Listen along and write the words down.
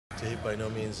Dave, by no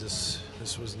means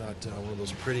this was not one of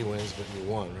those pretty wins, but you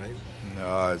won, right?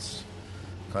 No, it's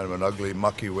kind of an ugly,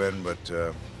 mucky win, but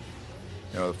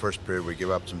the first period we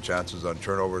gave up some chances on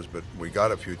turnovers, but we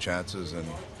got a few chances, and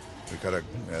I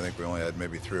think we only had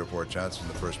maybe 3 or 4 chances in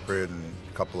the first period, and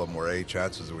a couple of them were A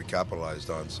chances that we capitalized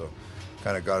on. So,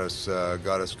 kind of got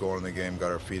us going in the game,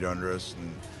 got our feet under us,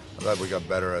 and I thought we got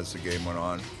better as the game went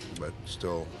on, but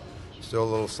still a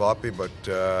little sloppy. But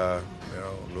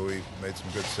Louis made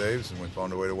some good saves, and we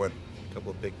found a way to win. A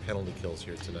couple of big penalty kills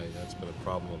here tonight. That's been a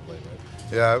problem of late,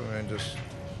 right? Yeah,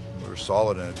 we were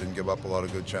solid in it. Didn't give up a lot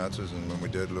of good chances, and when we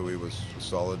did, Louis was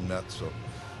solid in net. So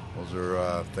those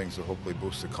are things that hopefully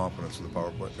boost the confidence of the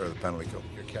power play or the penalty kill.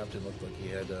 Your captain looked like he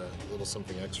had a little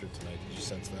something extra tonight. Did you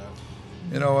sense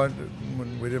that? You know what?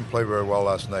 We didn't play very well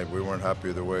last night. We weren't happy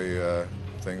with the way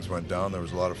things went down. There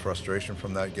was a lot of frustration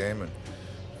from that game, and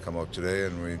come out today,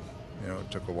 and it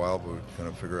took a while, but we kind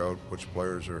of figure out which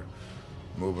players are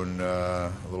moving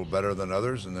a little better than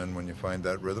others, and then when you find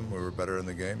that rhythm, we were better in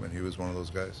the game, and he was one of those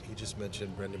guys. You just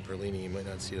mentioned Brendan Perlini. You might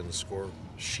not see it on the score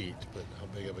sheet, but how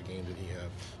big of a game did he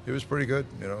have? He was pretty good.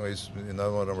 He's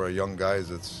another one of our young guys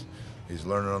he's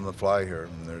learning on the fly here,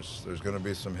 and there's going to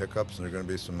be some hiccups and there's going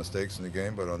to be some mistakes in the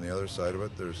game, but on the other side of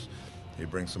it, he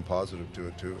brings some positive to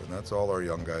it too, and that's all our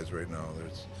young guys right now.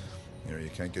 You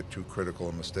can't get too critical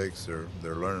of mistakes.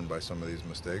 They're learning by some of these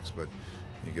mistakes, but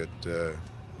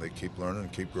they keep learning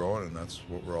and keep growing, and that's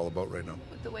what we're all about right now.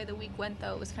 With the way the week went,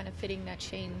 though, it was kind of fitting that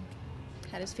Shane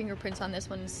had his fingerprints on this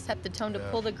one, set the tone to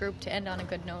pull the group to end on a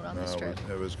good note on this trip.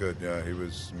 It was good. Yeah, he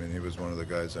was one of the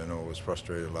guys I know was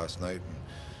frustrated last night,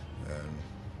 and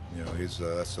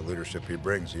that's the leadership he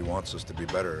brings. He wants us to be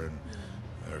better, and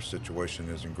our situation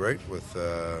isn't great with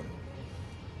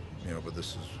but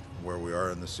this is where we are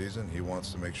in the season. He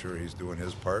wants to make sure he's doing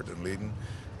his part and leading,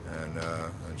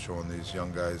 and showing these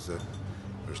young guys that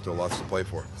there's still lots to play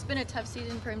for. It's been a tough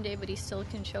season for him, Dave, but he still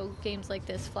can show games like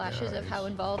this, flashes of how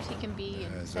involved he can be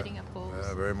in setting up goals.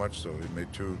 Yeah, very much so. He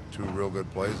made two real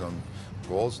good plays on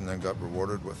goals, and then got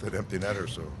rewarded with an empty netter.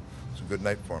 So it's a good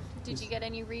night for him. Did you get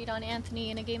any read on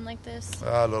Anthony in a game like this?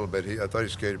 A little bit. I thought he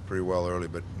skated pretty well early,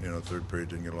 but third period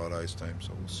didn't get a lot of ice time,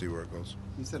 so we'll see where it goes.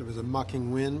 You said it was a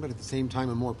mucking win, but at the same time,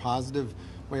 a more positive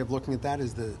way of looking at that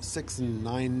is the 6 and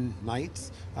 9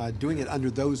 nights. Doing it under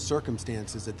those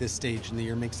circumstances at this stage in the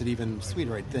year makes it even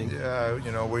sweeter, I think.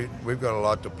 Yeah, we've got a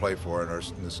lot to play for, and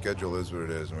the schedule is what it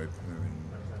is, and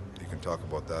you can talk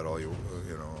about that all the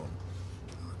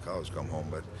cows come home,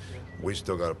 but we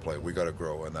still got to play. We got to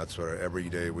grow, and that's where every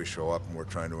day we show up and we're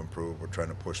trying to improve. We're trying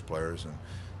to push players, and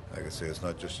like I say, it's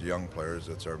not just young players,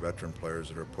 it's our veteran players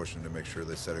that are pushing to make sure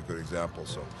they set a good example.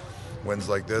 So wins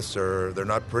like this they're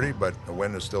not pretty, but a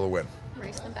win is still a win.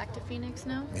 Race them back to Phoenix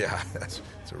now? Yeah, it's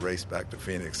a race back to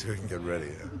Phoenix. We can get ready.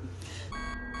 Yeah.